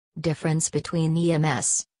Difference between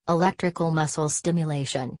EMS, electrical muscle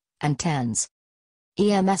stimulation, and TENS.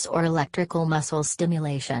 EMS or electrical muscle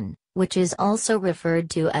stimulation, which is also referred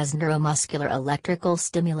to as neuromuscular electrical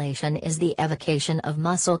stimulation, is the evocation of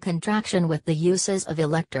muscle contraction with the uses of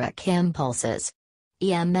electric impulses.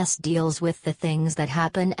 EMS deals with the things that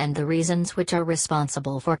happen and the reasons which are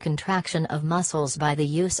responsible for contraction of muscles by the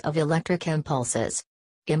use of electric impulses.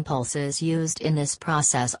 Impulses used in this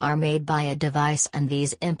process are made by a device, and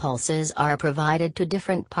these impulses are provided to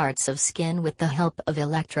different parts of skin with the help of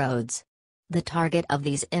electrodes. The target of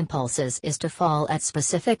these impulses is to fall at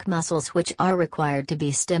specific muscles which are required to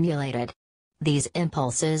be stimulated. These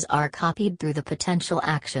impulses are copied through the potential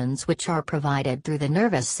actions which are provided through the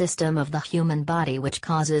nervous system of the human body, which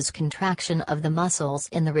causes contraction of the muscles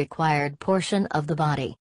in the required portion of the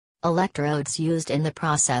body. Electrodes used in the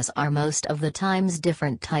process are most of the times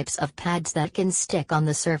different types of pads that can stick on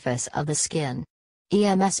the surface of the skin.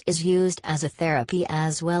 EMS is used as a therapy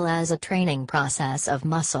as well as a training process of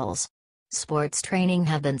muscles. Sports training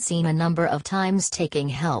have been seen a number of times taking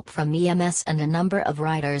help from EMS, and a number of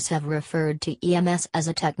writers have referred to EMS as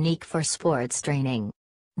a technique for sports training.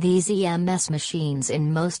 These EMS machines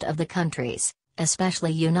in most of the countries,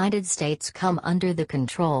 especially United States, come under the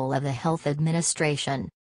control of the Health Administration.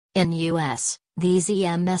 In U.S., these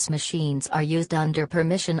EMS machines are used under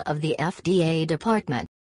permission of the FDA Department